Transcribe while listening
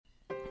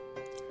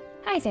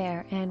Hi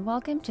there, and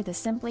welcome to the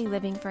Simply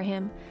Living for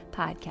Him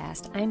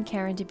podcast. I'm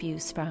Karen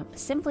DeBuse from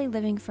Simply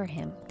Living for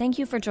Him. Thank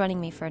you for joining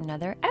me for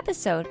another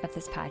episode of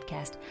this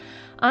podcast.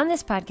 On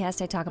this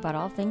podcast, I talk about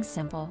all things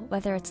simple,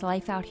 whether it's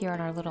life out here on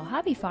our little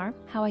hobby farm,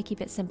 how I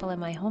keep it simple in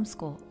my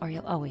homeschool, or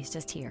you'll always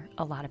just hear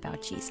a lot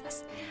about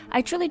Jesus.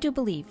 I truly do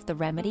believe the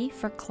remedy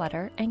for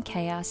clutter and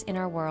chaos in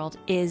our world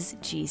is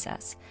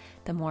Jesus.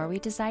 The more we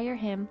desire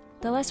Him,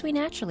 the less we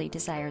naturally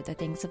desire the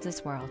things of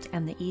this world,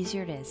 and the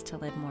easier it is to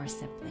live more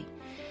simply.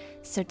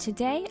 So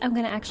today I'm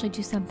going to actually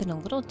do something a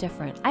little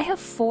different. I have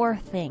 4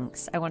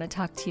 things I want to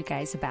talk to you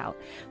guys about.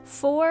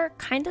 4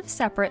 kind of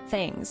separate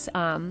things.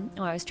 I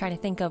was trying to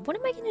think of, what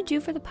am I going to do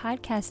for the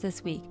podcast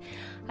this week?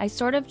 I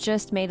sort of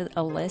just made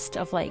a list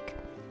of like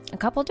a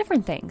couple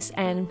different things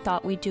and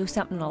thought we'd do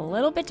something a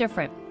little bit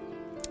different.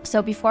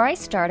 So before I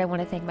start, I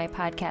want to thank my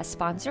podcast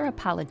sponsor,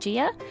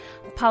 Apologia.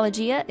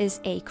 Apologia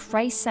is a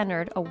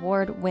Christ-centered,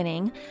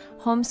 award-winning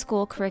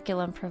homeschool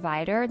curriculum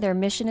provider. Their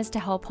mission is to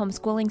help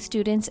homeschooling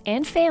students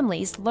and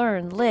families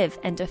learn, live,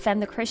 and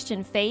defend the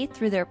Christian faith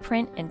through their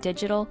print and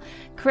digital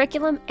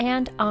curriculum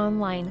and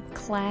online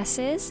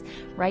classes.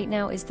 Right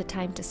now is the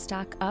time to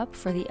stock up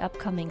for the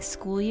upcoming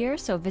school year,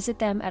 so visit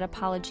them at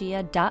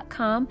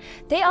apologia.com.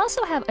 They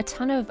also have a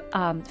ton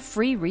of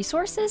free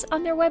resources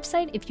on their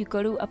website. If you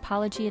go to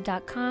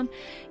apologia.com,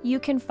 you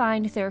can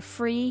find their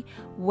free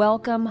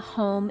Welcome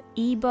Home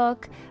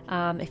ebook.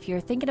 If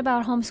you're thinking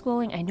about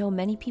homeschooling, I know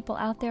many people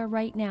out there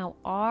right now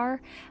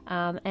are,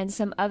 and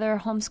some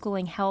other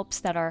homeschooling helps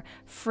that are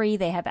free.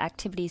 They have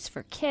activities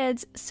for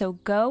kids, so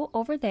go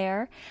over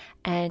there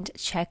and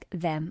check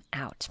them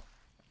out.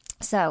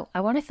 So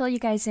I want to fill you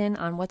guys in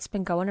on what's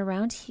been going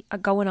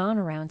on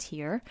around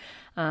here.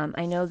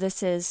 I know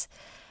this is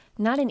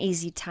not an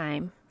easy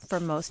time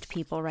for most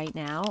people right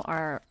now,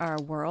 our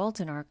world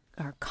and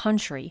our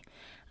country.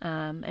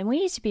 And we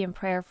need to be in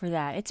prayer for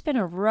that. It's been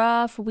a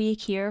rough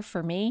week here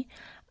for me.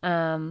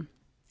 And,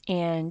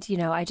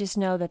 I just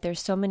know that there's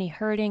so many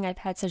hurting. I've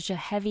had such a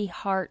heavy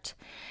heart.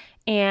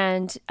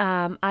 And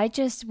I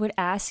just would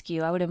ask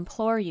you, I would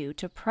implore you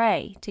to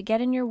pray, to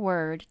get in your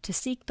word, to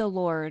seek the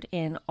Lord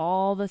in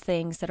all the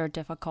things that are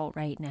difficult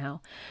right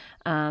now.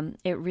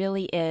 It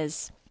really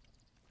is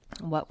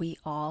what we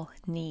all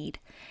need.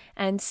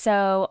 And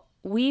so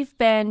we've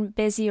been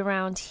busy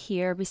around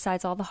here.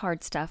 Besides all the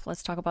hard stuff,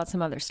 let's talk about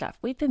some other stuff.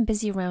 We've been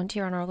busy around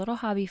here on our little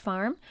hobby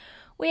farm.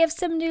 We have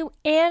some new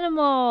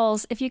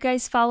animals. If you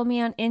guys follow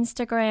me on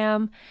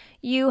Instagram,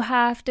 you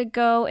have to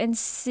go and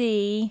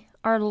see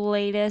our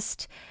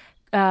latest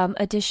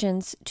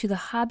additions to the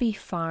hobby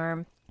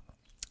farm.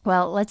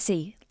 Well, let's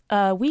see.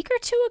 A week or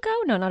 2 ago?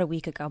 No, not a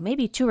week ago.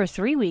 Maybe 2 or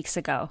 3 weeks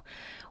ago.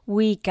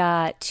 We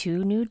got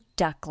 2 new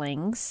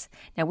ducklings.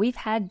 Now, we've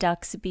had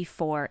ducks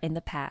before in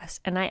the past,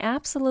 and I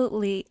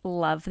absolutely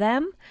love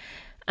them,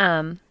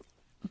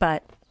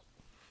 but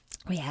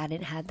we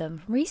hadn't had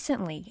them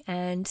recently.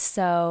 And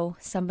so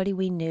somebody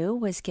we knew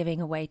was giving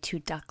away 2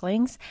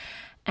 ducklings,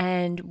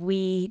 and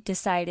we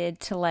decided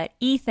to let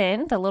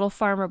Ethan, the little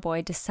farmer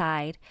boy,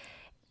 decide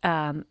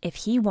if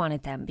he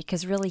wanted them,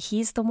 because really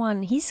he's the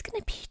one. He's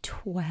going to be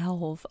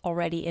 12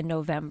 already in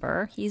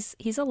November. He's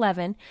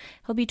 11.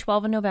 He'll be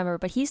 12 in November,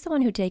 but he's the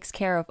one who takes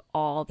care of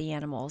all the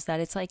animals.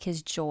 That it's like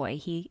his joy.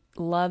 He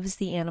loves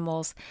the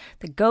animals.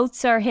 The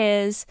goats are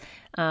his.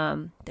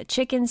 The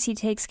chickens he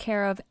takes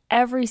care of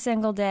every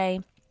single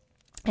day.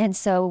 And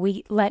so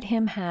we let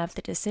him have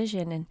the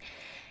decision, and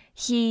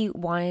he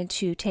wanted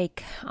to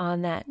take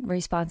on that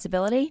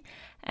responsibility.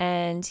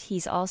 And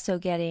he's also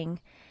getting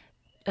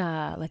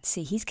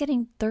he's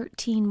getting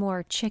 13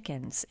 more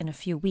chickens in a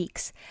few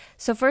weeks.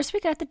 So first we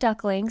got the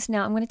ducklings.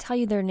 Now I'm going to tell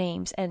you their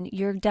names, and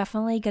you're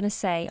definitely going to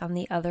say on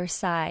the other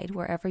side,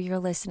 wherever you're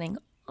listening,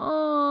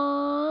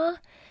 "Aww."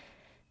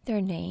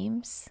 Their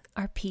names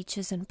are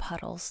Peaches and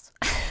Puddles.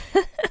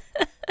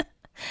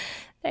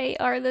 They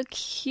are the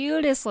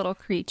cutest little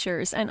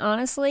creatures, and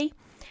honestly,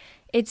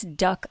 it's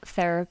duck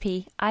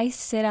therapy. I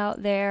sit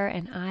out there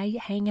and I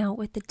hang out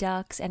with the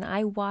ducks and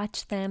I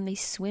watch them. They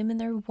swim in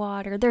their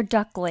water. They're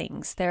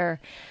ducklings. I'm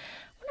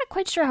not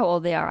quite sure how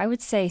old they are. I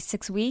would say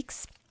 6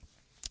 weeks.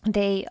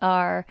 They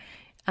are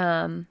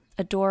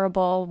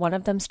adorable. One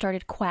of them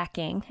started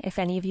quacking. If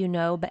any of you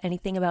know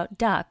anything about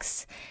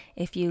ducks,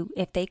 if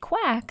they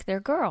quack, they're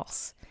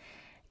girls.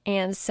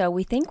 And so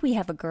we think we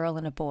have a girl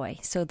and a boy.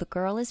 So the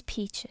girl is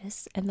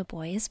Peaches and the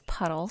boy is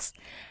Puddles.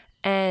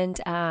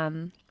 And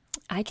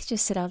I could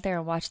just sit out there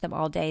and watch them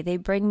all day. They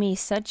bring me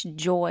such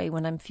joy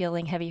when I'm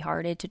feeling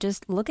heavy-hearted to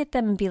just look at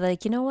them and be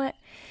like, you know what?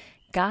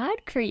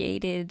 God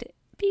created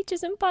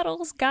Peaches and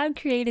Puddles. God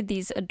created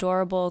these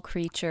adorable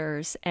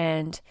creatures,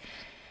 and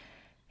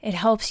it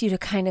helps you to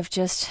kind of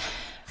just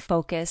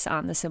focus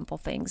on the simple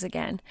things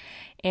again.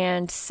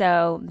 And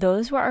so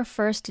those were our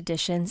first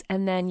additions.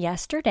 And then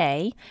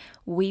yesterday,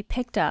 we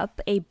picked up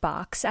a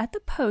box at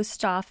the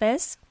post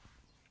office.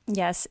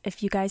 Yes,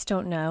 if you guys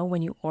don't know,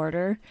 when you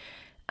order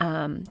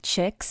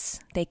chicks,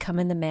 they come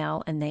in the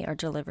mail and they are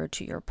delivered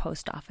to your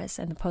post office,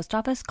 and the post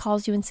office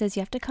calls you and says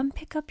you have to come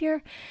pick up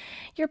your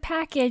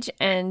package,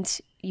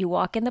 and you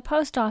walk in the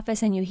post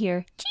office and you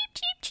hear cheep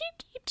cheep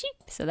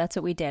So that's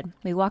what we did.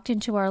 We walked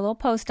into our little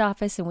post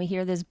office and we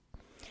hear this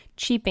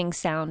cheeping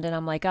sound, and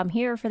I'm like, I'm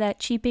here for that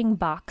cheeping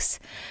box.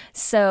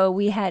 So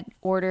we had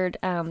ordered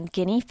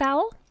guinea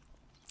fowl.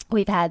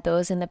 We've had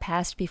those in the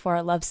past before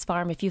at Love's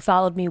Farm. If you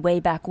followed me way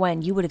back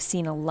when, you would have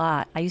seen a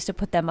lot. I used to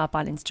put them up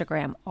on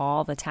Instagram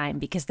all the time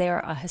because they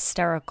are a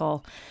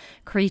hysterical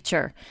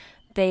creature.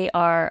 They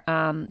are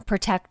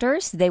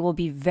protectors. They will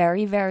be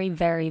very, very,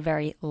 very,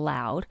 very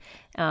loud.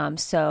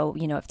 So,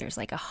 if there's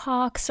like a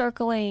hawk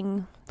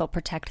circling, they'll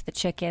protect the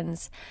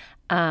chickens.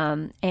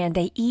 And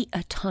they eat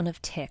a ton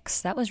of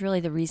ticks. That was really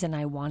the reason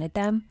I wanted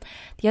them.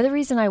 The other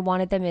reason I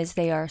wanted them is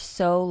they are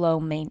so low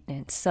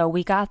maintenance. So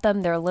we got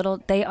them.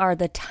 They are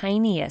the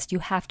tiniest. You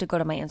have to go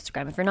to my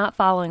Instagram. If you're not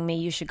following me,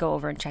 you should go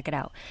over and check it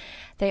out.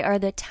 They are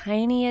the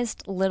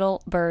tiniest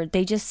little bird.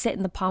 They just sit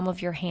in the palm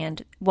of your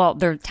hand. Well,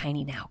 they're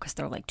tiny now because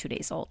they're like 2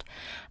 days old.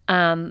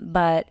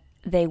 But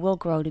they will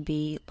grow to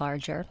be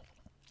larger.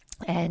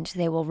 And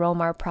they will roam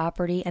our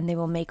property and they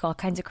will make all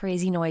kinds of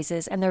crazy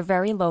noises, and they're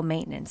very low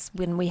maintenance.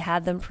 When we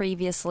had them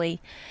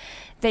previously,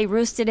 they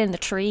roosted in the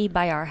tree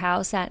by our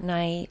house at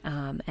night,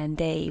 and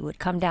they would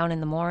come down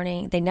in the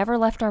morning. They never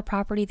left our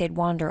property. They'd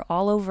wander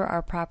all over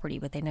our property,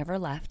 but they never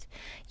left.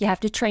 You have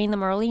to train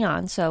them early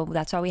on, so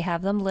that's why we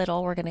have them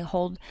little. We're going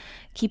to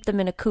keep them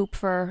in a coop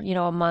for,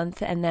 a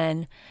month, and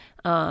then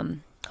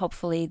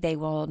hopefully they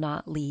will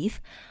not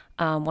leave.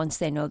 Once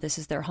they know this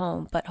is their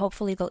home. But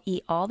hopefully they'll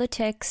eat all the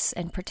ticks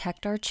and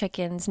protect our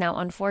chickens. Now,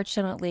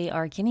 unfortunately,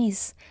 our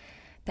guineas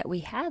that we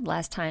had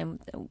last time,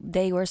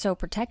 they were so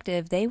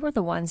protective. They were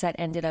the ones that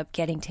ended up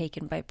getting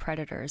taken by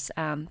predators.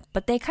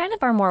 But they kind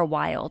of are more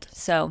wild.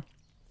 So,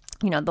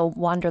 they'll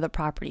wander the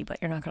property, but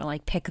you're not going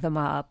to pick them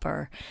up,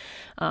 or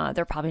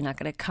they're probably not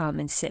going to come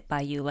and sit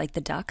by you like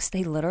the ducks.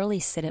 They literally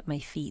sit at my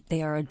feet.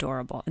 They are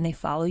adorable, and they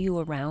follow you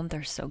around.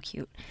 They're so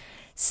cute.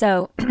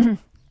 So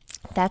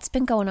that's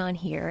been going on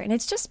here, and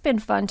it's just been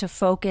fun to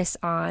focus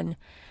on,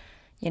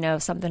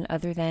 something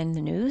other than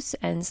the news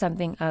and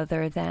something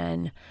other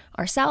than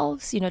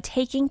ourselves,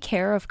 taking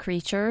care of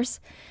creatures.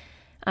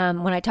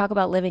 When I talk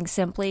about living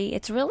simply,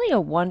 it's really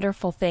a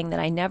wonderful thing that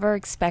I never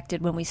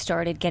expected when we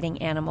started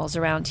getting animals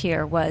around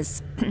here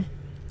was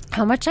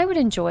how much I would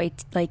enjoy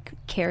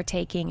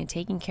caretaking and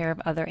taking care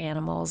of other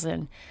animals,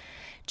 and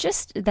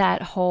just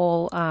that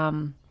whole,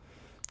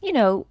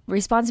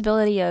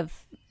 responsibility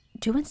of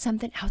doing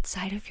something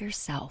outside of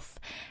yourself.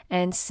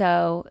 And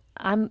so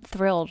I'm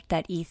thrilled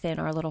that Ethan,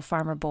 our little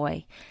farmer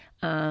boy,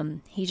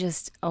 he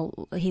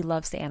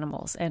loves the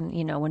animals. And,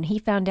 when he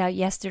found out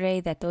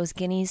yesterday that those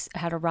guineas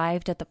had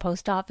arrived at the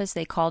post office,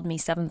 they called me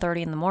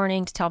 7:30 in the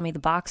morning to tell me the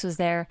box was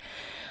there.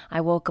 I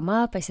woke him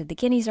up. I said, the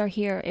guineas are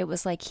here. It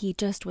was like he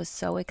just was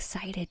so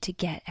excited to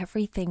get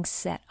everything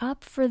set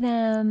up for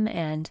them.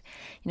 And,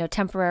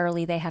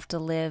 temporarily they have to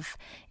live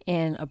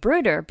in a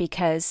brooder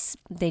because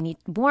they need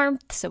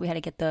warmth. So we had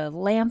to get the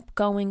lamp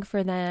going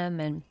for them.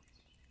 And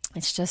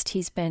it's just,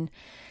 he's been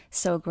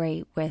so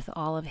great with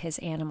all of his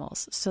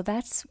animals. So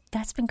that's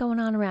been going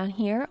on around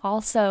here.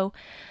 Also,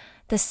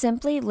 the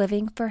Simply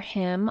Living for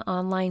Him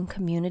online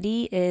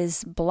community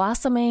is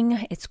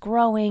blossoming. It's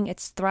growing.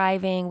 It's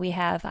thriving. We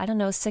have,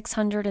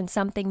 600 and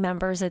something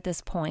members at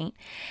this point.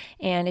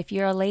 And if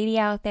you're a lady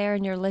out there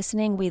and you're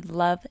listening, we'd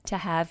love to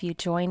have you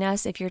join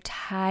us. If you're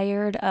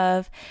tired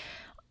of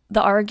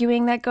the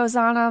arguing that goes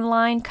on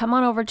online, come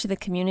on over to the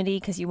community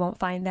because you won't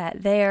find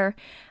that there.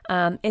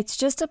 It's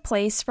just a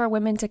place for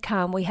women to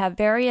come. We have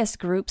various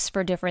groups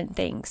for different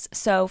things.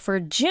 So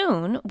for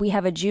June, we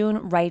have a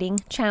June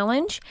writing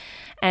challenge.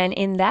 And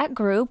in that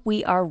group,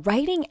 we are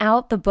writing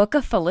out the book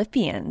of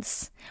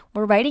Philippians.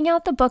 We're writing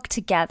out the book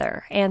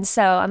together. And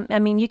so,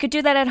 you could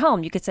do that at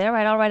home. You could say, all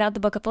right, I'll write out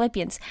the book of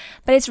Philippians.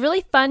 But it's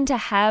really fun to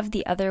have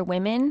the other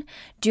women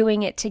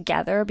doing it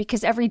together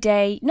because every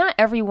day, not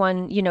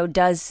everyone, you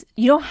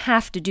don't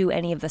have to do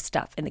any of the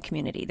stuff in the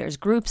community. There's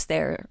groups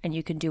there and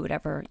you can do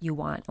whatever you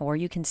want, or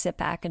you can sit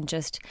back and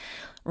just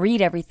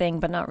read everything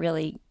but not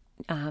really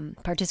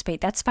participate.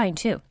 That's fine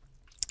too.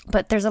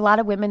 But there's a lot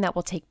of women that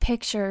will take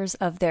pictures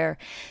of their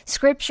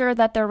scripture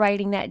that they're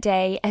writing that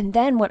day. And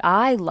then what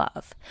I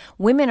love,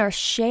 women are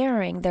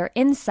sharing their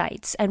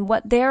insights and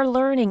what they're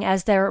learning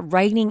as they're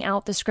writing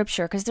out the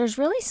scripture. Because there's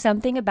really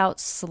something about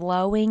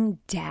slowing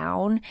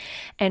down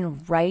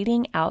and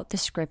writing out the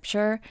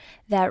scripture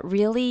that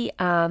really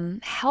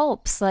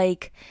helps,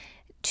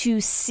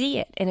 to see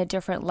it in a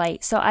different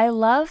light. So I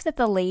love that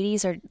the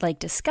ladies are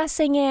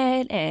discussing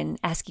it and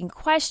asking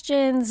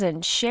questions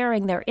and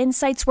sharing their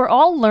insights. We're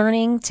all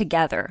learning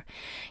together.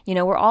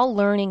 We're all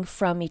learning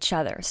from each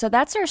other. So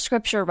that's our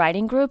scripture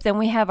writing group. Then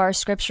we have our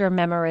scripture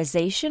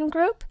memorization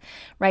group.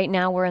 Right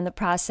now we're in the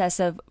process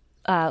of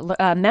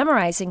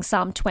memorizing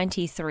Psalm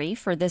 23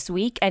 for this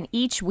week. And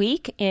each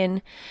week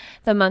in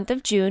the month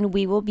of June,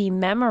 we will be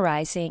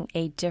memorizing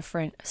a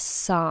different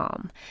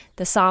psalm.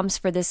 The psalms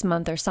for this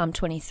month are Psalm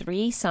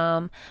 23,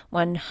 Psalm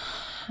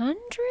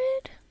 100.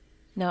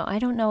 No, I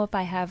don't know if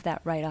I have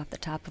that right off the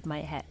top of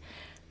my head.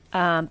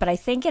 But I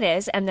think it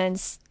is. And then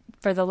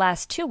for the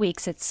last 2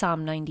 weeks, it's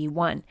Psalm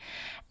 91.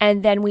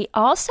 And then we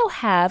also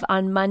have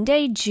on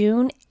Monday,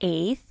 June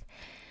 8th,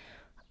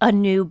 a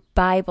new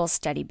Bible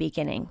study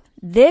beginning.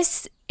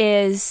 This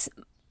is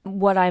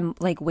what I'm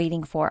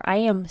waiting for. I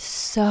am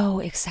so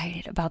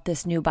excited about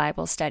this new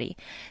Bible study.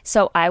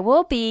 So I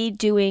will be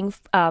doing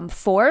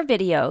 4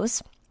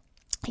 videos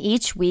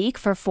each week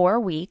for 4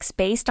 weeks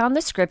based on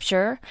the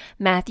scripture,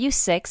 Matthew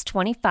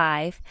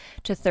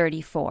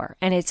 6:25-34.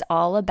 And it's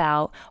all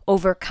about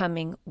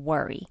overcoming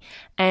worry.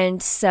 And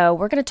so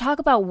we're going to talk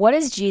about what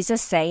does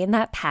Jesus say in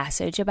that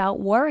passage about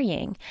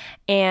worrying.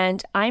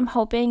 And I'm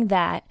hoping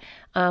that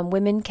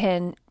women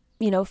can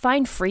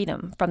find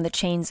freedom from the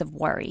chains of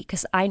worry,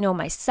 because I know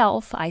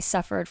myself, I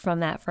suffered from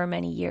that for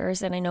many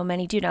years, and I know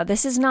many do. Now,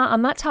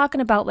 I'm not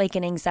talking about like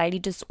an anxiety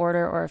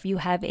disorder, or if you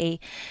have a,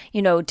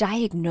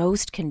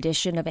 diagnosed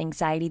condition of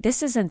anxiety.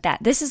 This isn't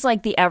that. This is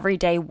like the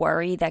everyday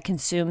worry that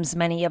consumes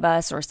many of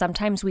us, or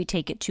sometimes we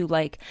take it to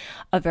like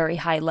a very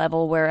high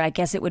level where I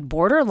guess it would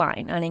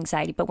borderline on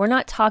anxiety, but we're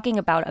not talking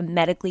about a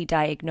medically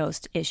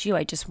diagnosed issue.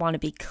 I just want to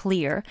be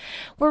clear.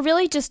 We're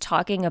really just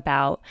talking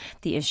about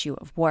the issue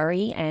of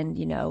worry and,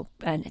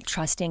 and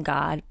trusting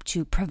God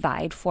to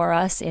provide for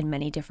us in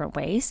many different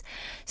ways.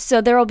 So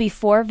there will be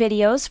 4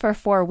 videos for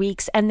 4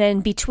 weeks. And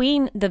then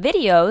between the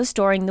videos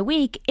during the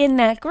week in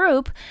that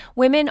group,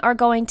 women are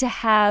going to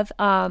have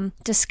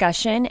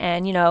discussion.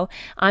 And,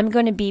 I'm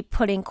going to be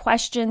putting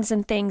questions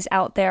and things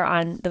out there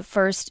on the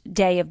first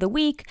day of the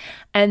week.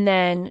 And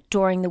then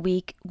during the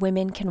week,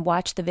 women can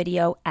watch the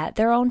video at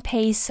their own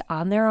pace,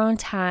 on their own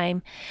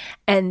time.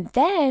 And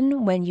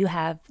then when you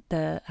have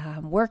the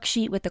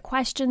worksheet with the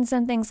questions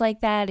and things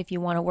like that, if you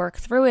want to work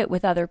through it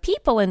with other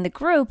people in the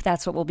group,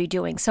 that's what we'll be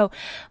doing. So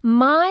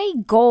my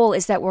goal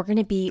is that we're going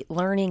to be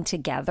learning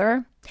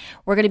together.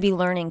 We're going to be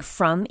learning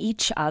from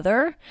each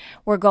other.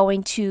 We're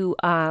going to,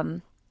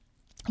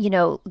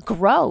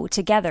 grow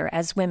together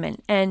as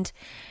women. And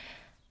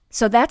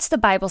so that's the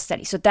Bible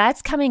study. So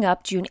that's coming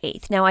up June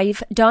 8th. Now,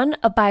 I've done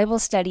a Bible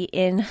study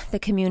in the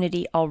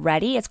community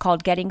already. It's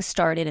called Getting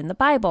Started in the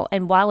Bible.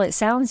 And while it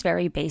sounds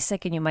very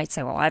basic, and you might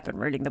say, well, I've been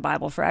reading the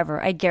Bible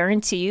forever, I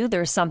guarantee you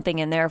there's something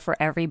in there for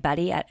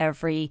everybody at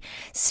every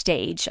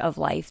stage of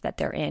life that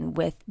they're in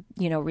with,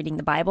 reading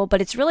the Bible. But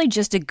it's really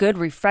just a good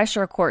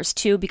refresher course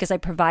too, because I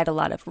provide a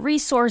lot of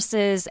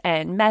resources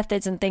and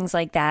methods and things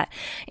like that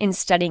in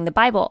studying the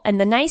Bible. And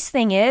the nice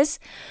thing is,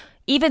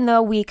 even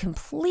though we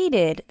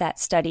completed that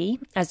study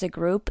as a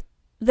group,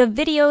 the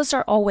videos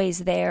are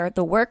always there.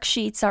 The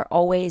worksheets are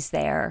always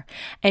there.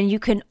 And you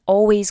can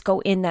always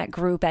go in that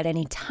group at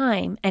any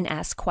time and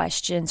ask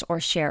questions or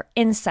share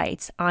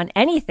insights on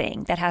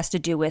anything that has to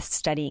do with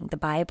studying the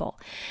Bible.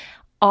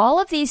 All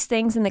of these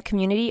things in the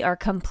community are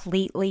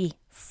completely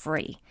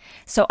free.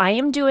 So I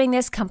am doing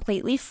this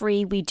completely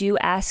free. We do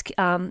ask,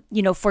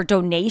 for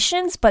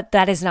donations, but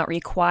that is not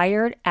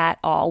required at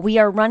all. We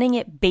are running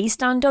it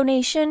based on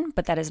donation,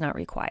 but that is not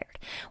required.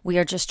 We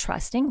are just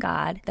trusting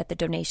God that the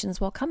donations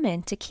will come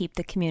in to keep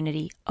the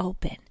community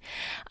open.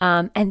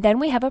 And then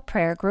we have a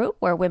prayer group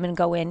where women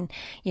go in,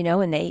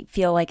 and they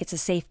feel like it's a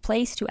safe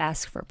place to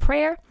ask for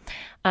prayer.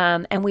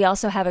 And we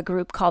also have a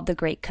group called the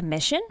Great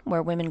Commission,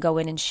 where women go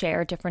in and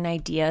share different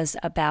ideas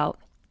about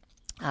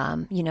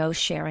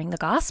sharing the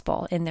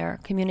gospel in their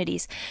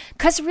communities.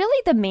 Because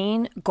really the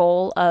main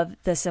goal of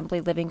the Simply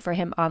Living for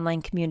Him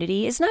online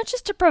community is not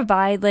just to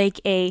provide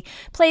like a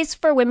place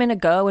for women to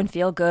go and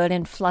feel good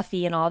and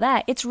fluffy and all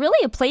that. It's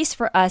really a place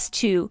for us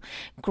to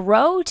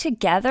grow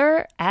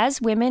together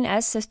as women,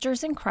 as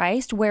sisters in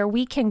Christ, where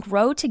we can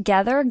grow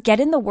together, get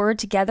in the Word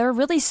together,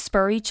 really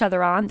spur each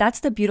other on.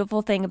 That's the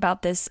beautiful thing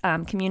about this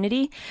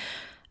community.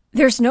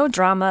 There's no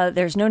drama.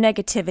 There's no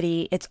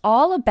negativity. It's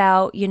all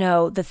about,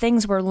 the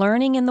things we're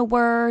learning in the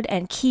Word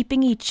and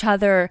keeping each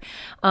other,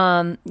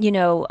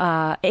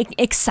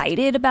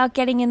 excited about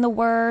getting in the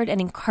Word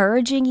and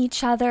encouraging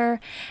each other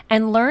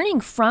and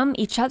learning from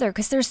each other,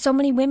 because there's so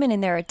many women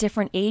in there at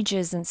different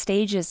ages and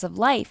stages of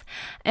life.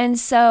 And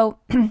so,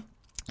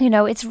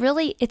 it's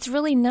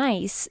really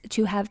nice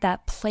to have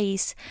that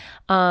place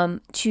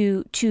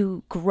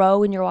to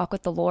grow in your walk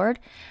with the Lord.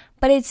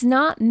 But it's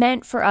not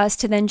meant for us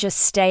to then just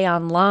stay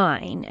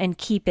online and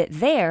keep it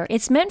there.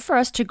 It's meant for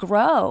us to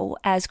grow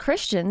as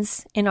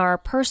Christians in our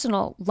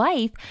personal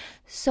life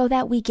so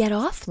that we get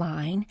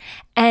offline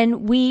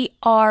and we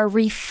are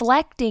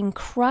reflecting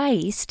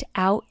Christ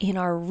out in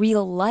our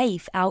real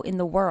life, out in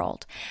the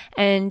world.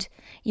 And,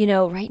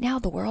 right now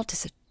the world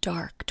is a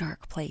dark,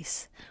 dark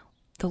place.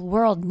 The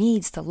world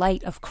needs the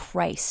light of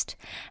Christ.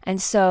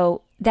 And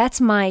so that's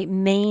my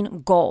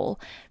main goal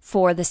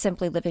for the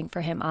Simply Living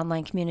for Him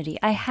online community.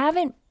 I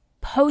haven't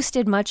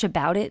posted much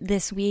about it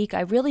this week.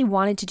 I really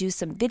wanted to do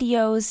some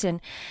videos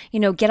and,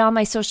 get on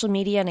my social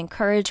media and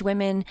encourage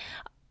women,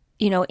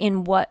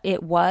 in what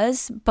it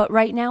was. But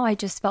right now I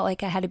just felt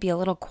like I had to be a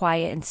little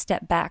quiet and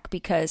step back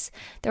because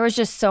there was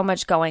just so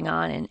much going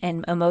on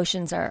and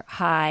emotions are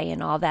high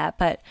and all that.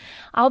 But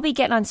I'll be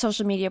getting on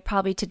social media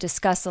probably to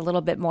discuss a little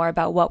bit more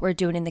about what we're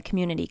doing in the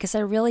community, because I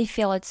really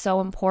feel it's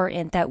so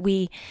important that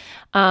we,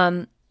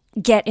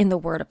 get in the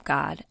Word of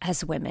God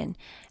as women,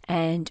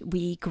 and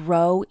we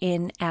grow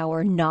in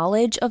our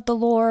knowledge of the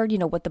Lord,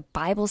 what the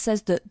Bible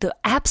says, the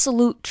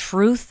absolute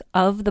truth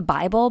of the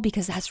Bible,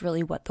 because that's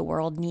really what the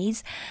world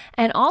needs.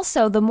 And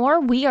also, the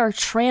more we are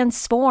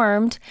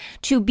transformed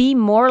to be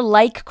more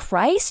like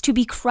Christ, to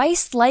be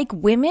Christ-like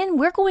women,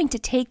 we're going to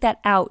take that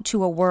out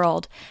to a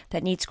world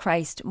that needs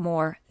Christ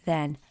more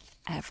than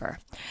ever.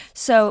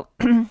 So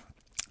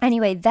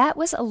anyway, that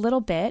was a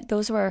little bit.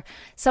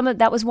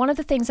 That was one of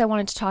the things I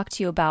wanted to talk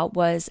to you about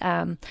was,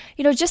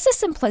 just the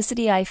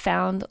simplicity I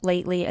found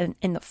lately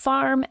in the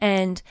farm,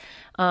 and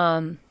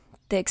the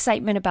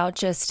excitement about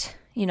just,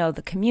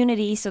 the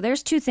community. So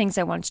there's two things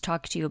I wanted to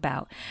talk to you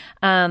about.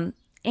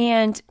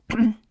 And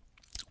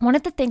one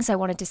of the things I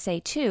wanted to say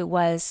too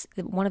was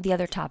one of the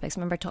other topics.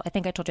 Remember, I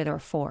think I told you there were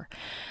 4,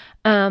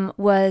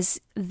 was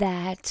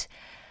that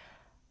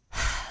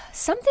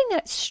something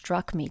that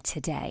struck me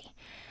today.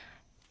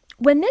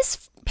 When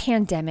this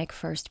pandemic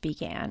first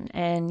began,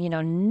 and,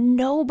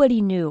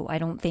 nobody knew, I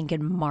don't think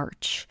in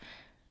March,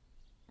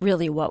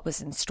 really what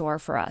was in store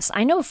for us.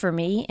 I know for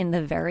me, in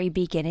the very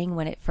beginning,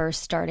 when it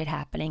first started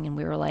happening, and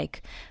we were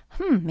like,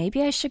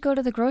 maybe I should go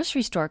to the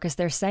grocery store because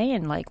they're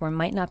saying like we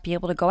might not be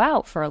able to go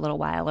out for a little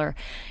while, or,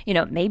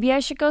 maybe I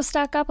should go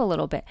stock up a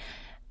little bit.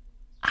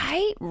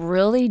 I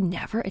really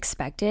never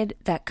expected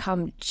that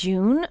come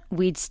June,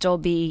 we'd still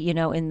be,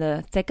 in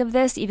the thick of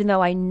this, even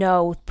though I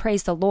know,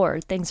 praise the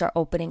Lord, things are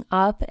opening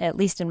up, at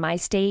least in my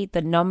state.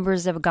 The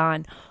numbers have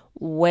gone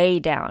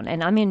way down,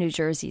 and I'm in New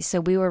Jersey, so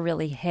we were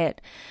really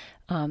hit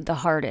the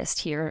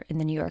hardest here in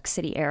the New York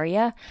City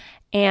area.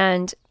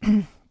 And,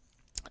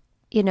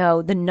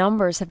 the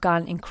numbers have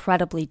gone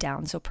incredibly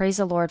down, so praise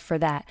the Lord for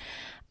that.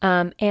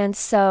 And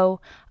so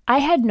I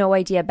had no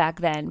idea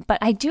back then, but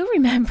I do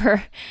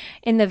remember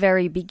in the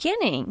very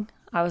beginning,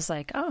 I was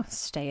like, oh,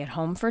 stay at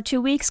home for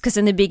 2 weeks. Because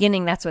in the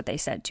beginning, that's what they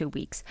said, 2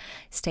 weeks.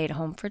 Stay at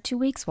home for 2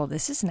 weeks. Well,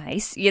 this is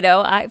nice.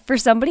 For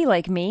somebody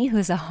like me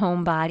who's a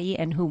homebody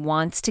and who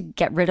wants to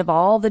get rid of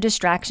all the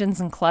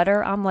distractions and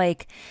clutter, I'm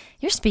like,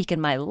 you're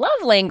speaking my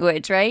love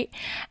language, right?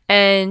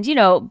 And,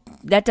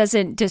 that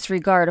doesn't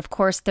disregard, of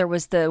course, there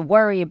was the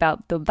worry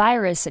about the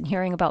virus and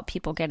hearing about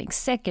people getting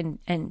sick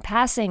and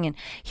passing, and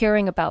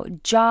hearing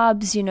about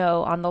jobs,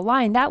 on the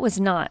line. That was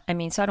not,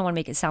 so I don't want to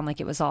make it sound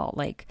like it was all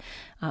like,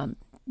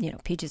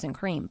 peaches and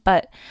cream.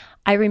 But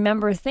I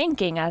remember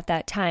thinking at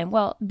that time,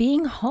 well,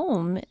 being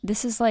home,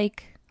 this is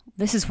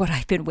what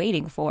I've been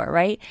waiting for,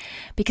 right?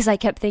 Because I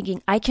kept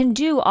thinking, I can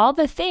do all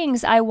the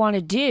things I want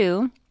to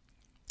do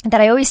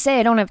that I always say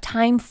I don't have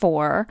time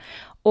for,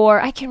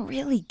 or I can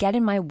really get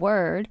in my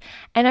word.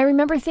 And I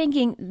remember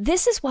thinking,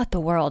 this is what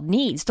the world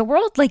needs. The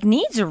world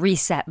needs a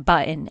reset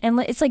button. And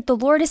it's like the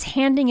Lord is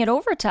handing it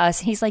over to us.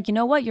 He's like, you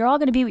know what? You're all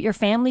going to be with your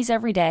families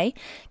every day.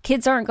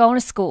 Kids aren't going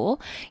to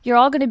school. You're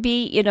all going to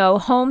be,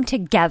 home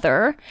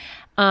together.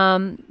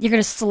 You're going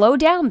to slow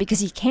down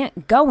because you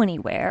can't go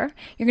anywhere.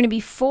 You're going to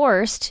be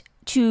forced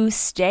to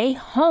stay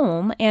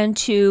home and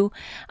to,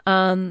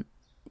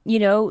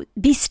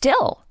 be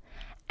still.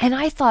 And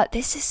I thought,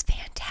 this is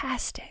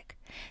fantastic.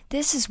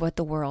 This is what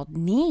the world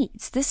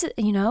needs. This is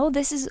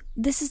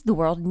the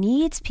world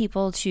needs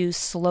people to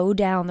slow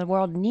down. The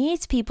world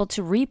needs people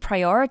to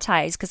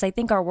reprioritize, because I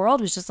think our world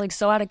was just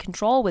so out of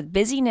control with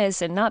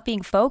busyness and not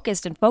being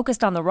focused and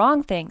focused on the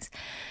wrong things.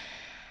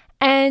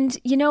 And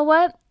you know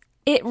what?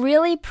 It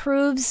really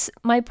proves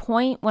my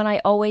point when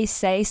I always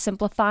say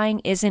simplifying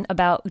isn't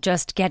about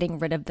just getting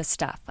rid of the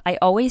stuff. I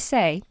always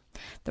say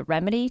the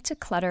remedy to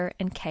clutter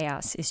and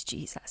chaos is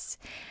Jesus.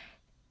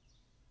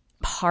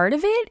 Part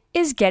of it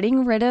is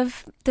getting rid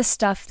of the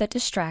stuff that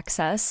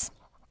distracts us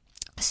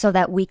so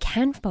that we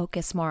can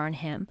focus more on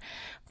Him.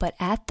 But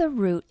at the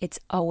root, it's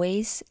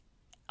always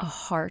a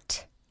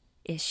heart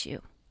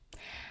issue.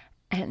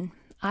 And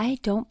I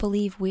don't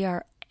believe we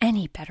are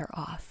any better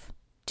off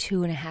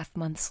 2.5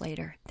 months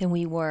later than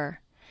we were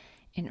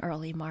in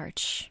early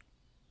March.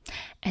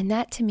 And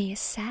that to me is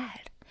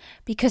sad,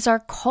 because our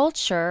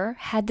culture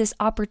had this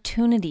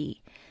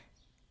opportunity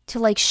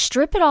to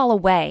strip it all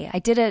away. I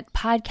did a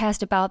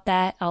podcast about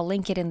that. I'll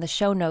link it in the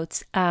show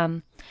notes.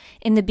 In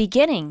the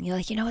beginning, you're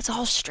like, it's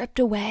all stripped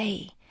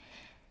away.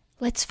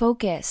 Let's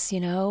focus,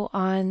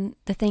 on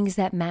the things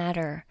that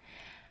matter.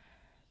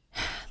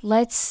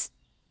 Let's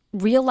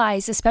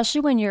realize, especially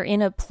when you're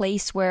in a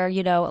place where,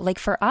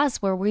 for us,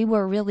 where we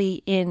were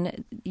really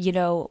in,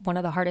 one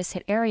of the hardest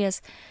hit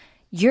areas,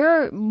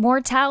 your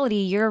mortality,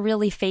 you're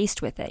really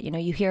faced with it.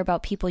 You hear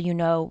about people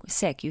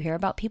sick. You hear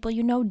about people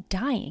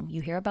dying.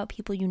 You hear about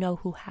people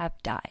who have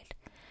died.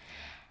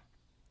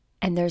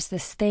 And there's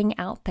this thing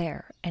out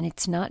there, and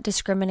it's not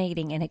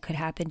discriminating, and it could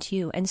happen to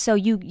you. And so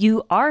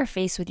you are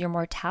faced with your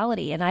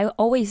mortality. And I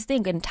always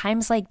think in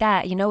times like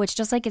that, it's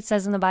just like it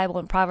says in the Bible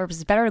in Proverbs,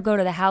 it's better to go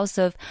to the house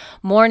of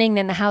mourning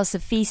than the house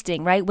of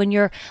feasting, right? When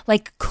you're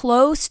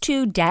close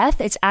to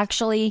death, it's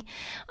actually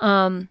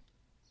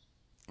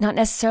not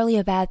necessarily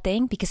a bad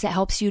thing because it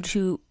helps you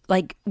to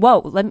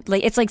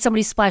it's like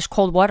somebody splashed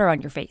cold water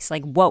on your face.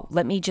 Like, whoa,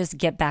 let me just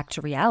get back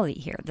to reality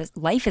here.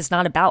 Life is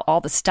not about all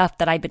the stuff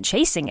that I've been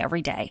chasing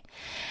every day.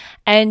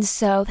 And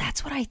so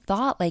that's what I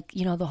thought,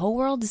 the whole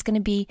world is going to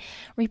be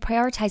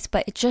reprioritized,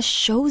 but it just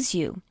shows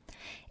you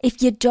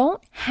if you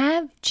don't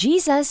have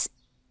Jesus,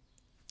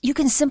 you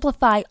can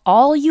simplify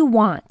all you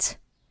want.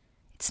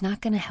 It's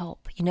not going to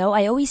help.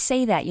 I always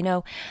say that,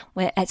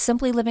 at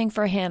Simply Living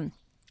for Him,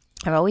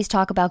 I always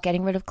talk about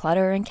getting rid of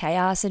clutter and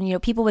chaos.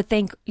 And, people would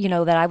think,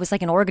 that I was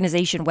like an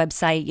organization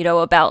website,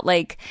 about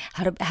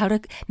how to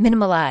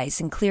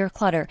minimalize and clear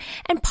clutter.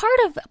 And part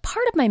of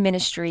my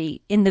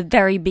ministry in the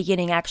very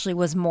beginning actually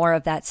was more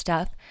of that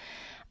stuff.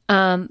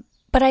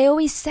 But I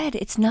always said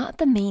it's not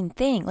the main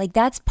thing.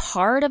 That's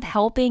part of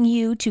helping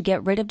you to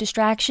get rid of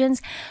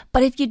distractions.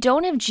 But if you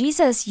don't have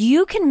Jesus,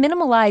 you can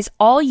minimalize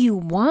all you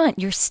want.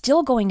 You're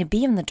still going to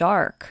be in the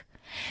dark.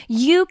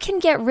 You can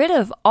get rid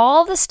of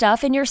all the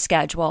stuff in your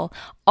schedule,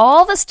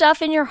 all the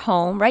stuff in your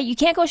home, right? You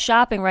can't go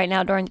shopping right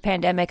now during the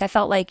pandemic. I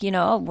felt like,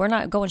 we're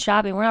not going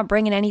shopping. We're not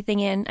bringing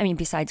anything in. I mean,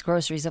 besides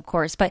groceries, of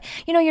course. But,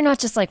 you're not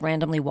just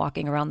randomly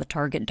walking around the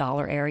Target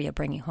dollar area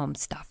bringing home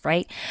stuff,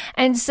 right?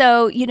 And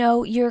so,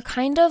 you're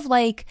kind of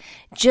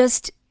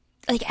just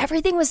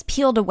everything was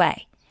peeled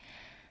away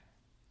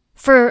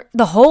for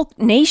the whole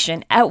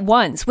nation at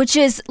once, which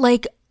is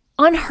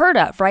unheard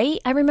of, right?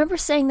 I remember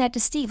saying that to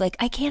Steve,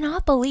 I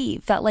cannot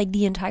believe that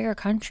the entire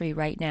country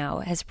right now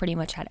has pretty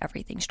much had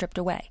everything stripped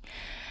away.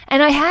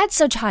 And I had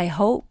such high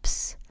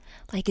hopes.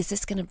 Is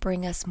this going to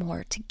bring us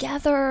more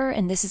together?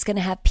 And this is going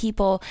to have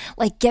people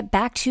get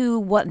back to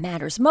what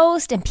matters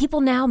most. And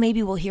people now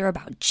maybe will hear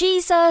about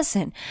Jesus.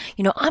 And,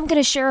 I'm going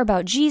to share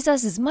about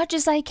Jesus as much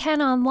as I can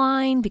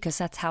online because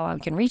that's how I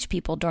can reach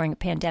people during a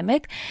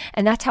pandemic.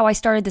 And that's how I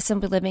started the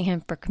Simply Living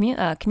Him for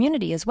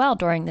community as well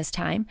during this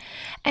time.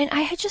 And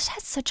I had just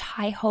had such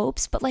high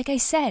hopes. But like I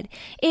said,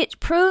 it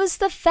proves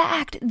the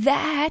fact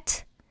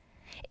that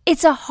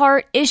it's a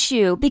heart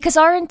issue because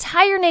our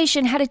entire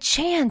nation had a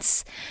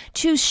chance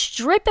to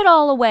strip it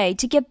all away,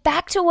 to get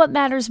back to what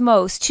matters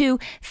most, to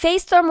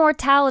face their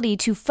mortality,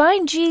 to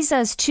find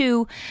Jesus,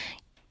 to,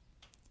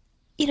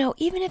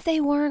 even if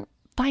they weren't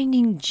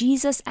finding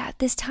Jesus at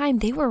this time,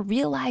 they were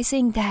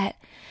realizing that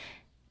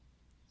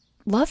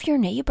love your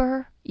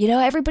neighbor.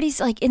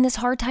 Everybody's in this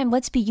hard time,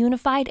 let's be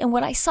unified. And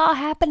what I saw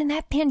happen in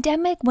that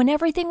pandemic, when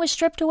everything was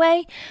stripped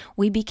away,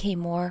 we became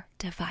more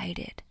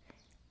divided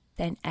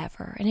than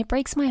ever. And it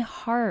breaks my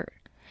heart.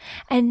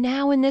 And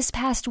now in this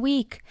past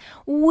week,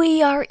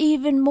 we are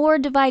even more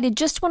divided.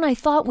 Just when I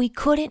thought we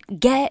couldn't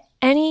get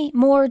any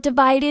more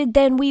divided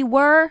than we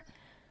were,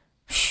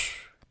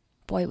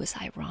 boy, was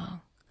I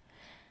wrong.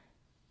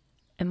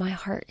 And my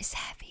heart is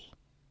heavy.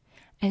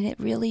 And it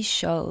really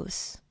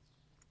shows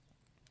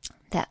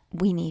that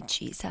we need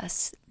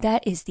Jesus.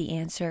 That is the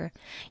answer.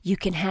 You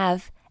can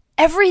have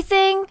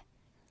everything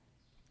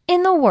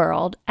in the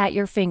world at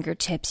your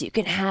fingertips. You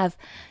can have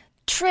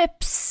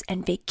trips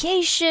and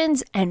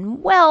vacations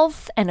and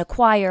wealth and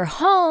acquire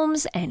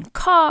homes and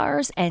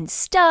cars and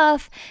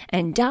stuff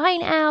and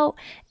dine out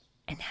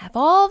and have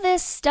all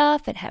this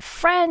stuff and have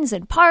friends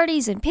and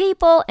parties and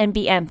people and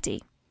be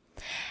empty.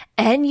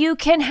 And you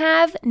can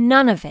have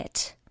none of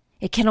it.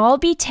 It can all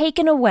be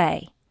taken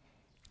away.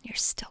 You're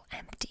still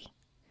empty.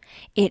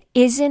 It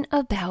isn't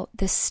about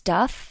the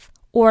stuff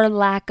or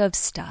lack of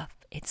stuff.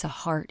 It's a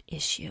heart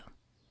issue.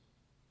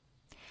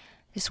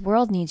 This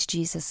world needs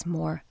Jesus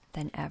more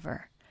than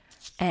ever.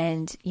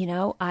 And,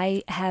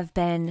 I have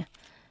been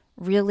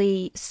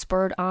really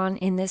spurred on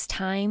in this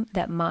time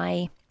that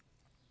my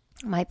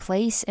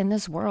place in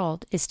this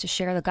world is to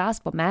share the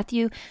gospel.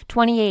 Matthew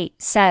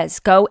 28 says,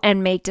 go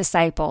and make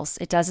disciples.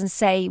 It doesn't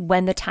say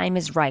when the time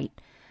is right.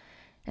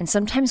 And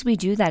sometimes we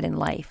do that in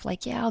life.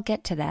 I'll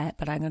get to that,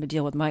 but I'm going to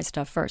deal with my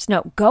stuff first.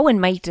 No, go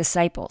and make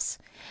disciples.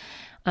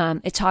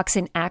 It talks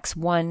in Acts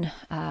 1,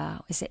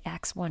 is it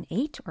Acts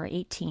 1:8 or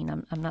 18?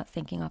 I'm not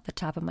thinking off the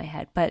top of my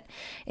head, but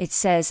it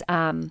says,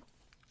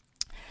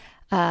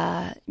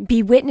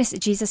 be witnesses.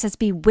 Jesus says,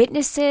 be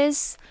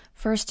witnesses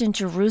first in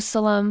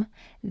Jerusalem,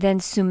 then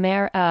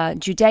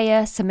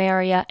Judea,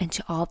 Samaria, and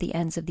to all the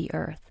ends of the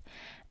earth.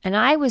 And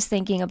I was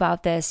thinking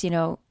about this,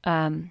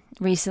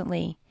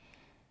 recently,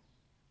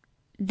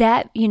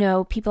 that,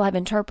 people have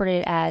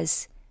interpreted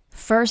as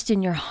first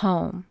in your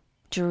home,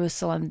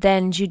 Jerusalem,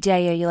 then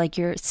Judea,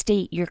 your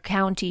state, your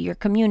county, your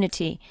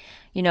community,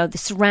 the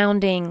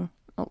surrounding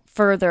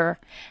further.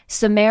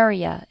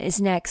 Samaria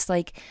is next.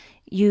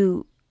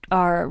 You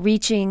are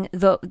reaching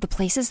the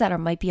places that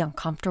might be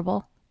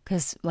uncomfortable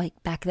because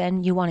back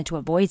then you wanted to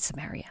avoid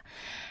Samaria,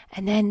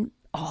 and then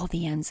all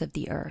the ends of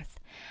the earth.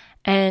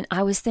 And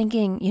I was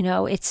thinking,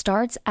 it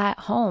starts at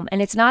home.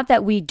 And it's not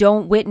that we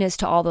don't witness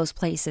to all those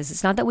places.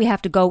 It's not that we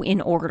have to go in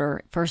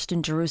order, first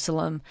in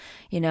Jerusalem,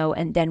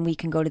 and then we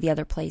can go to the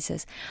other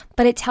places.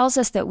 But it tells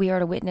us that we are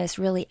to witness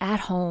really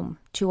at home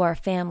to our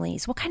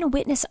families. What kind of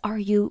witness are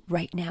you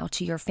right now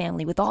to your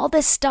family with all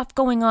this stuff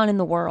going on in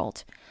the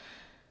world?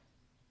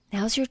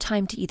 Now's your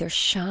time to either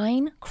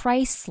shine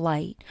Christ's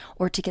light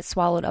or to get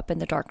swallowed up in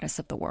the darkness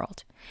of the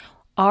world.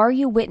 Are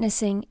you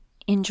witnessing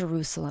in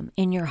Jerusalem,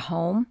 in your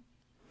home?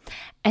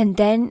 And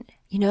then,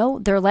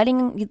 they're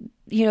letting,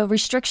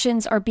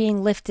 restrictions are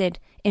being lifted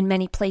in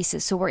many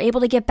places. So we're able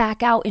to get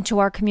back out into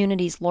our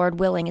communities, Lord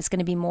willing. It's going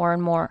to be more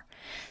and more.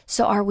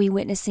 So are we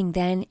witnessing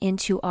then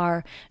into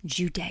our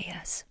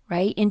Judeas,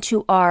 right?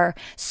 Into our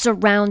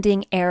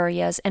surrounding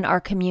areas and our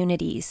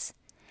communities?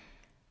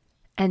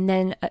 And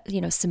then,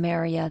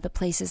 Samaria, the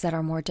places that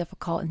are more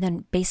difficult, and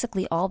then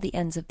basically all the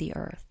ends of the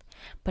earth.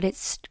 But it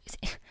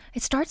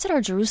starts at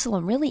our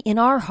Jerusalem, really in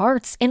our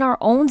hearts, in our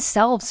own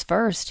selves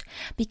first,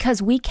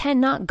 because we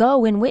cannot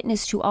go and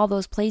witness to all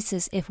those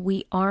places if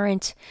we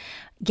aren't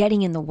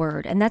getting in the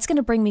Word. And that's going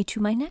to bring me to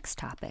my next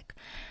topic,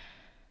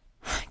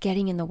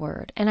 getting in the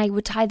Word. And I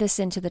would tie this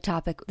into the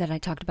topic that I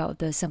talked about with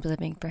the Simply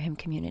Living for Him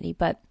community.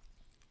 But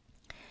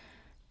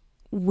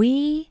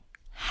we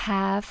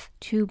have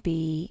to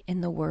be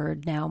in the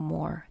Word now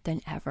more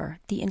than ever.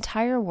 The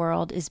entire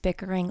world is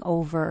bickering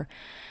over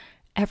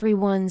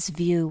everyone's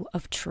view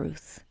of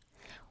truth.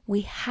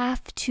 We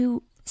have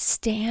to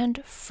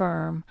stand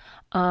firm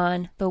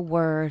on the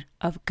Word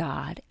of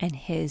God and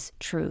His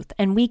truth.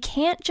 And we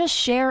can't just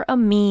share a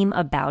meme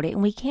about it.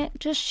 And we can't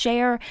just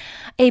share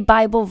a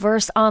Bible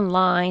verse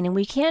online. And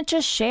we can't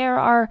just share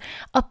our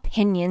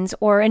opinions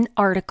or an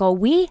article.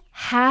 We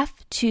have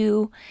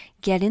to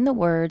get in the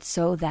Word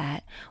so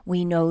that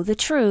we know the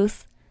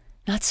truth,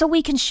 not so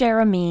we can share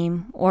a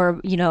meme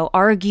or,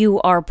 argue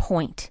our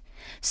point.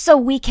 So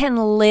we can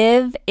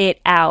live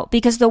it out,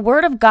 because the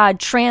Word of God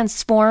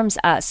transforms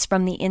us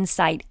from the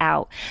inside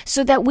out,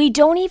 so that we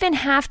don't even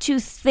have to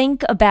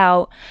think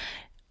about,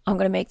 I'm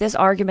going to make this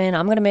argument,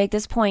 I'm going to make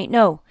this point.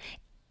 No,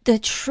 the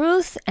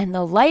truth and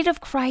the light of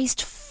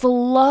Christ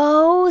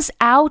flows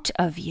out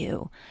of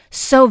you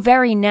so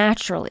very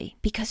naturally,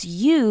 because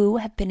you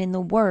have been in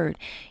the Word.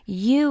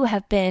 You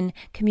have been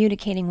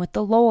communicating with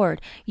the Lord.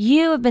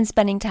 You have been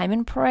spending time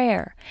in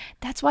prayer.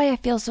 That's why I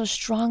feel so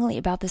strongly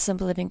about the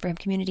Simply Living for Him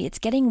community. It's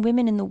getting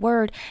women in the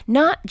Word,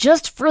 not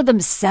just for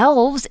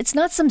themselves. It's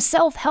not some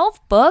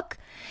self-help book.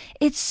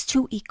 It's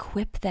to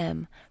equip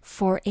them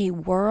for a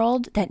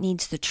world that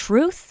needs the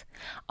truth,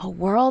 a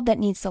world that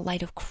needs the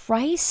light of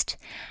Christ,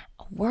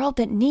 a world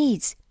that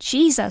needs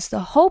Jesus, the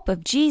hope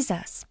of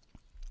Jesus.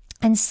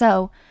 And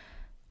so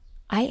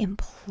I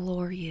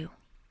implore you,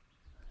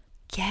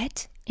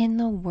 get in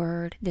the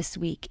Word this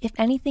week. If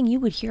anything, you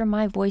would hear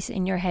my voice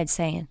in your head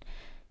saying,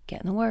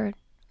 get in the Word,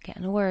 get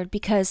in the Word.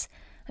 Because,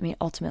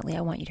 ultimately,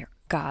 I want you to hear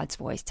God's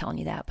voice telling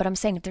you that. But I'm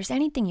saying if there's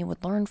anything you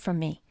would learn from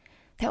me,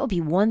 that would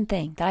be one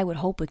thing that I would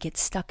hope would get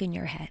stuck in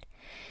your head.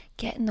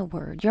 Get in the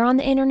Word. You're on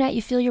the internet,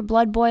 you feel your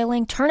blood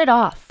boiling, turn it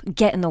off.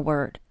 Get in the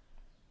Word.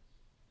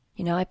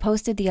 I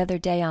posted the other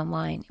day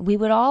online, we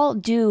would all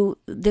do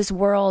this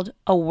world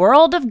a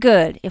world of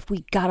good if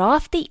we got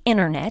off the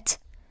internet,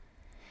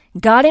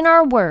 got in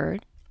our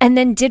Word, and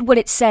then did what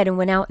it said and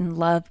went out and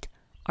loved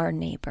our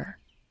neighbor.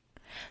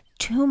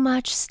 Too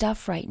much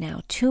stuff right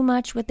now, too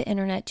much with the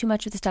internet, too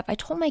much with the stuff. I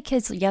told my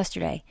kids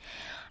yesterday,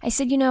 I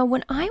said,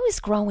 when I was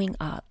growing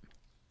up,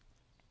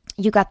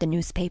 you got the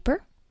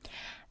newspaper,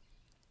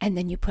 and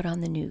then you put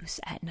on the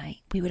news at night.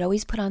 We would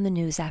always put on the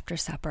news after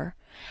supper,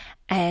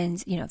 and,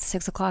 the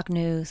 6 o'clock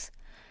news,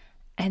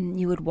 and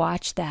you would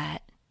watch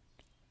that.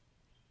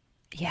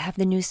 You have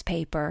the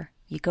newspaper,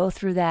 you go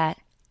through that,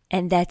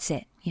 and that's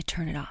it. You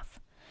turn it off.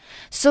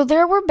 So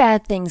there were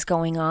bad things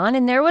going on,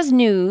 and there was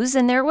news,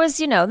 and there was,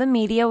 the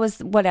media was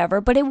whatever,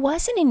 but it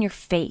wasn't in your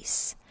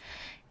face.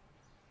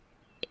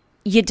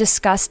 You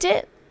discussed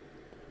it,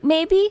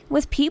 maybe,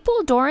 with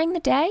people during the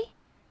day.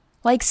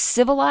 Like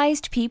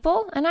civilized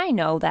people, and I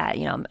know that,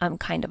 I'm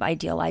kind of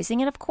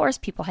idealizing, and of course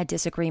people had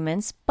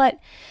disagreements, but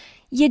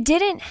you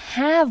didn't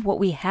have what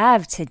we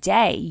have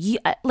today.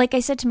 Like I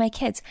said to my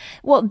kids,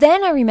 well,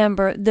 then I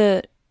remember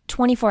the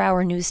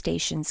 24-hour news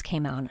stations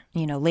came out,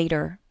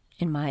 later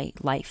in my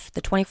life.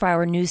 The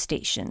 24-hour news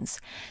stations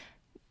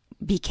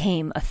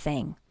became a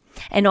thing.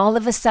 And all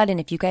of a sudden,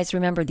 if you guys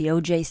remember the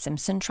O.J.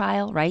 Simpson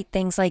trial, right?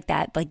 Things like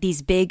that, like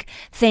these big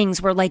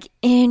things were like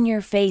in your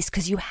face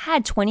because you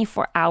had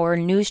 24-hour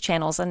news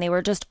channels and they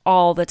were just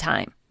all the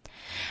time.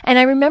 And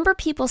I remember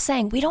people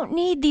saying, we don't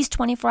need these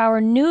 24-hour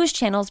news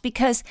channels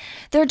because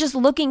they're just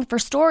looking for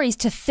stories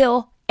to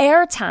fill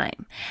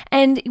airtime.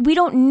 And we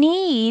don't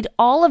need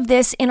all of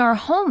this in our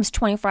homes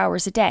 24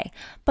 hours a day.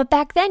 But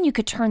back then you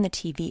could turn the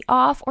TV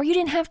off or you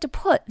didn't have to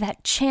put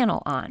that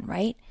channel on,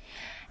 right?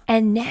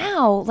 And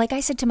now, like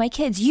I said to my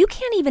kids, you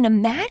can't even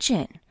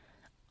imagine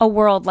a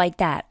world like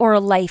that or a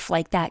life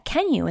like that,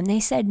 can you? And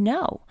they said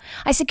no.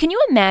 I said, can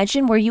you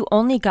imagine where you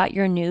only got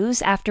your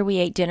news after we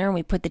ate dinner and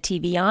we put the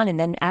TV on, and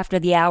then after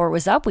the hour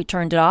was up, we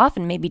turned it off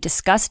and maybe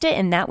discussed it,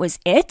 and that was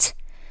it?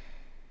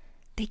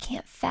 They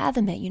can't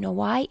fathom it. You know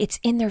why? It's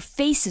in their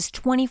faces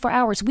 24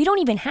 hours. We don't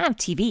even have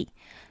TV.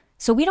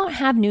 So we don't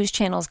have news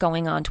channels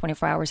going on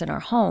 24 hours in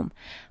our home.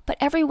 But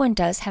everyone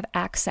does have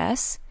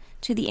access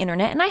to the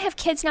internet. And I have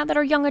kids now that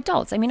are young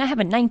adults. I mean, I have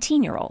a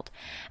 19-year-old.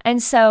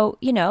 And so,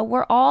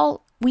 we're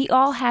all We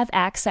all have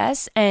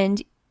access,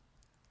 and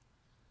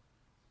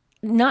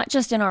not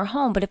just in our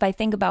home, but if I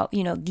think about,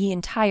 the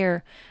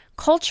entire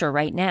culture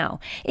right now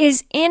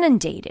is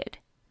inundated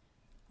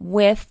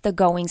with the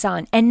goings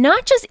on, and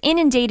not just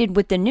inundated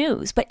with the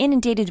news, but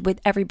inundated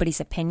with everybody's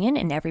opinion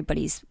and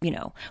everybody's,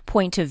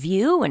 point of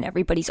view and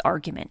everybody's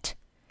argument.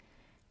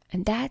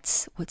 And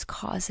that's what's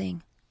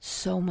causing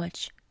so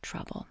much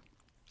trouble.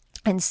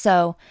 And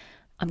so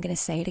I'm going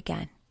to say it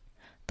again.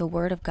 The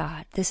Word of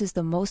God. This is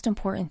the most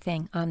important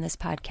thing on this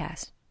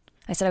podcast.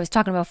 I said I was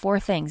talking about 4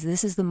 things.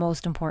 This is the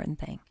most important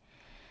thing.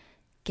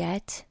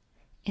 Get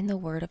in the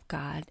Word of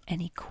God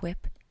and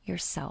equip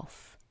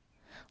yourself.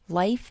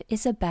 Life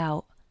is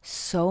about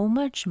so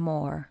much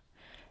more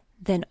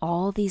than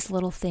all these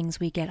little things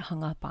we get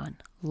hung up on.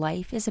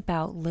 Life is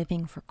about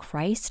living for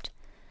Christ.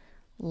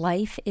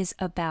 Life is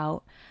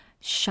about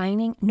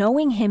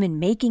knowing Him and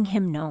making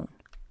Him known.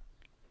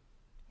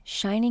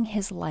 Shining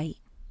His light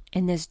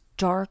in this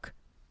dark,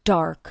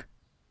 dark,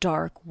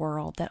 dark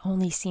world that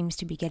only seems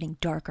to be getting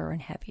darker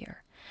and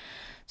heavier.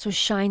 So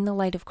shine the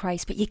light of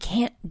Christ, but you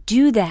can't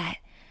do that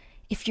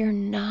if you're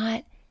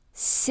not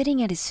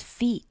sitting at His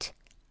feet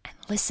and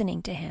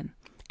listening to Him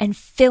and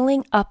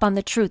filling up on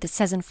the truth. It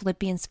says in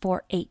Philippians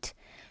 4:8,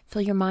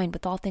 fill your mind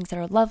with all things that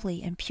are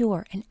lovely and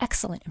pure and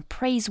excellent and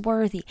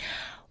praiseworthy.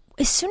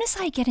 As soon as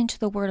I get into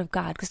the Word of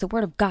God, because the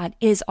Word of God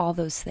is all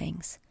those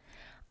things,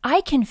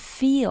 I can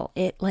feel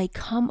it like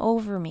come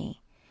over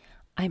me.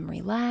 I'm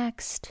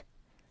relaxed.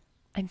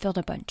 I'm filled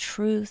up on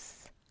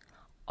truth.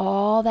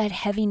 All that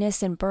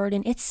heaviness and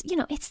burden, it's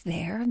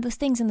there. Those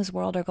things in this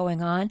world are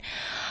going on.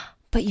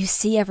 But you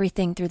see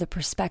everything through the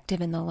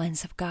perspective and the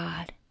lens of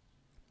God.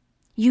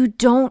 You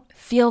don't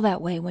feel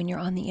that way when you're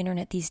on the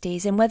internet these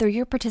days. And whether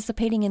you're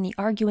participating in the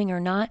arguing or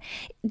not,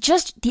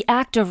 just the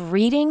act of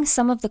reading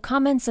some of the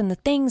comments and the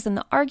things and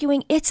the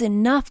arguing, it's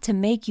enough to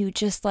make you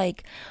just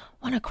want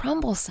to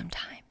crumble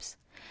sometimes.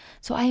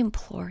 So I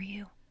implore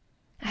you,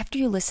 after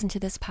you listen to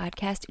this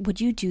podcast, would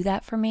you do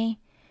that for me?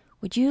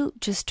 Would you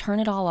just turn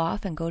it all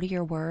off and go to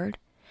your Word?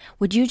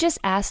 Would you just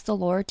ask the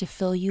Lord to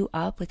fill you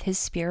up with His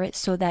Spirit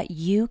so that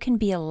you can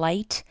be a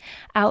light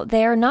out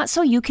there, not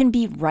so you can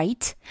be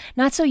right,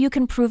 not so you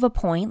can prove a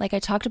point, like I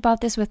talked about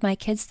this with my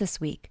kids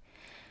this week.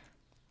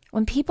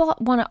 When people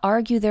want to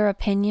argue their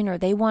opinion or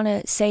they want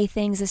to say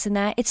things, this and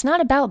that, it's not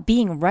about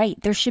being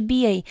right. There should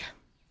be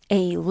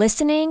a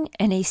listening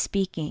and a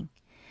speaking.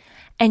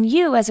 And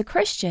you, as a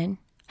Christian,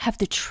 have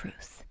the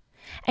truth.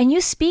 And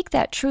you speak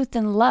that truth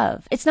in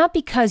love. It's not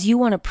because you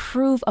want to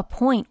prove a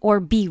point or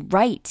be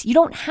right. You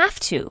don't have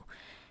to.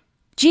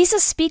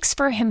 Jesus speaks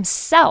for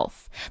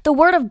Himself. The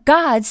Word of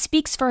God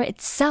speaks for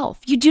itself.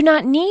 You do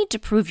not need to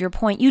prove your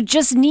point. You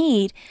just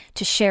need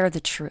to share the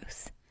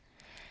truth.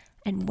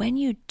 And when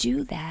you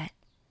do that,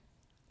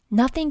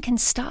 nothing can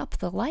stop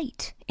the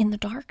light in the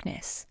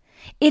darkness.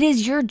 It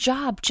is your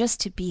job just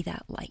to be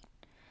that light.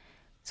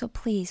 So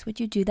please, would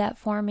you do that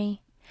for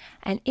me?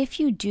 And if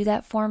you do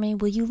that for me,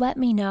 will you let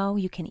me know?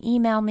 You can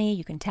email me.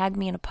 You can tag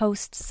me in a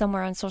post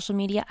somewhere on social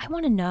media. I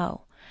want to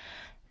know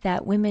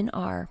that women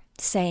are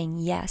saying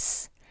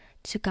yes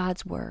to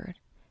God's Word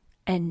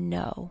and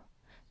no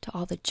to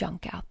all the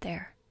junk out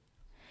there.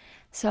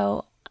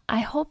 So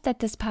I hope that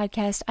this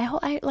podcast,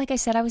 like I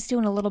said, I was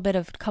doing a little bit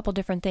of a couple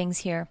different things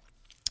here.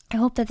 I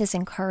hope that this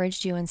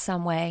encouraged you in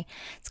some way.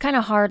 It's kind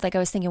of hard. Like I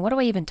was thinking, what do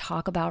I even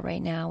talk about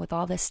right now with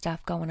all this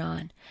stuff going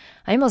on?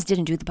 I almost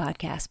didn't do the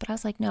podcast, but I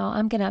was like, no,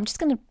 I'm just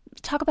going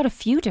to talk about a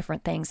few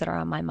different things that are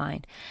on my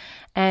mind.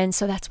 And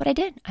so that's what I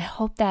did. I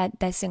hope that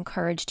this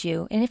encouraged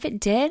you. And if it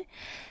did,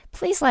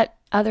 please let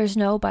others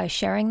know by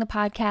sharing the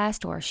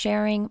podcast or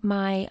sharing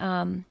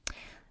my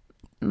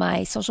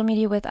social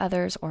media with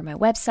others or my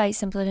website,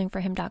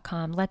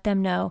 simplylivingforhim.com. Let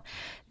them know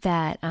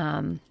that,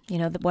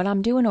 that what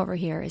I'm doing over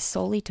here is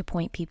solely to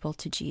point people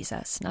to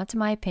Jesus, not to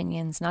my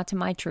opinions, not to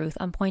my truth.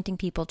 I'm pointing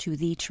people to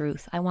the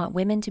truth. I want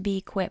women to be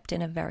equipped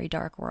in a very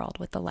dark world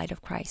with the light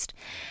of Christ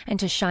and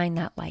to shine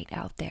that light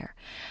out there.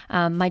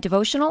 My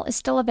devotional is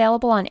still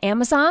available on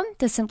Amazon,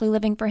 the Simply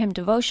Living for Him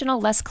devotional,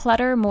 Less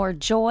Clutter, More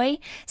Joy.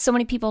 So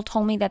many people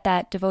told me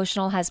that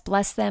devotional has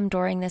blessed them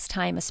during this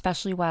time,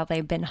 especially while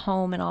they've been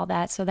home and all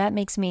that. So that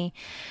makes me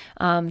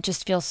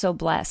just feel so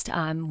blessed.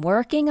 I'm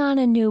working on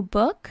a new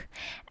book,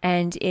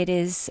 and it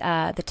is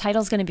the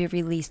title's going to be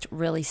released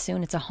really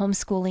soon. It's a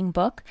homeschooling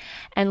book.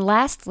 And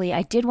lastly,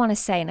 I did want to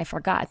say, and I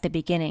forgot at the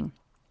beginning,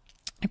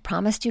 I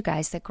promised you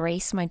guys that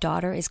Grace, my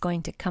daughter, is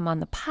going to come on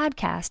the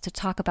podcast to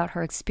talk about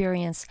her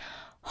experience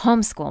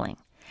homeschooling.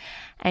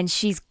 And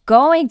she's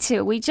going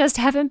to. We just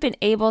haven't been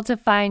able to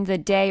find the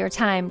day or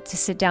time to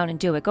sit down and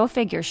do it. Go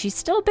figure. She's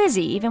still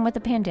busy, even with the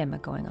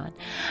pandemic going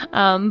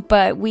on.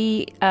 But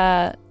we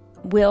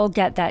will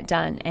get that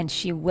done, and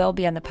she will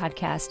be on the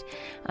podcast,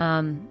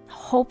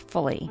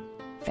 hopefully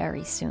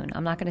very soon.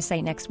 I'm not going to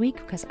say next week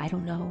because I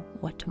don't know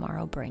what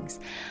tomorrow brings.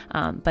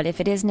 But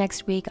if it is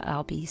next week,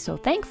 I'll be so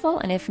thankful.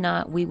 And if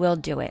not, we will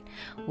do it.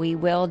 We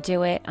will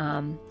do it,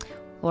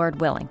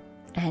 Lord willing.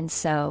 And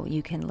so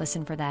you can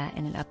listen for that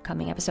in an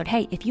upcoming episode.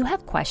 Hey, if you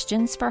have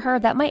questions for her,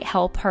 that might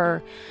help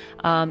her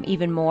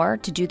even more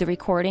to do the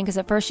recording. Because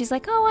at first she's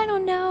like, oh, I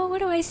don't know. What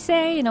do I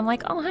say? And I'm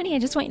like, oh, honey, I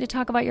just want you to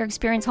talk about your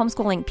experience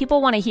homeschooling.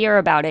 People want to hear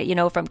about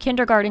it, from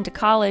kindergarten to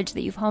college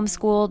that you've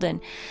homeschooled.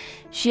 And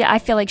I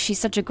feel like she's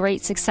such a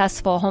great,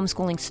 successful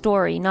homeschooling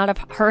story, not of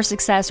her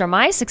success or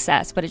my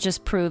success, but it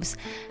just proves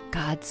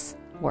God's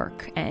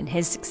work and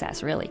his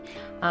success, really.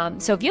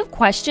 So if you have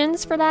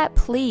questions for that,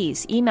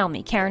 please email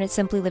me,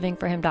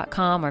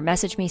 Karen@simplylivingforhim.com, or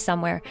message me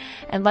somewhere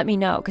and let me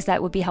know, because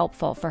that would be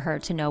helpful for her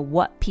to know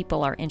what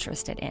people are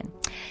interested in.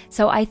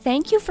 So I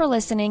thank you for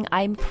listening.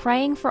 I'm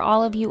praying for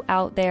all of you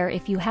out there.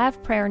 If you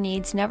have prayer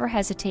needs, never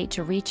hesitate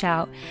to reach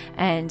out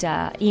and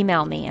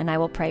email me, and I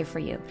will pray for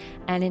you.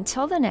 And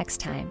until the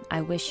next time,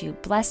 I wish you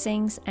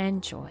blessings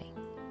and joy.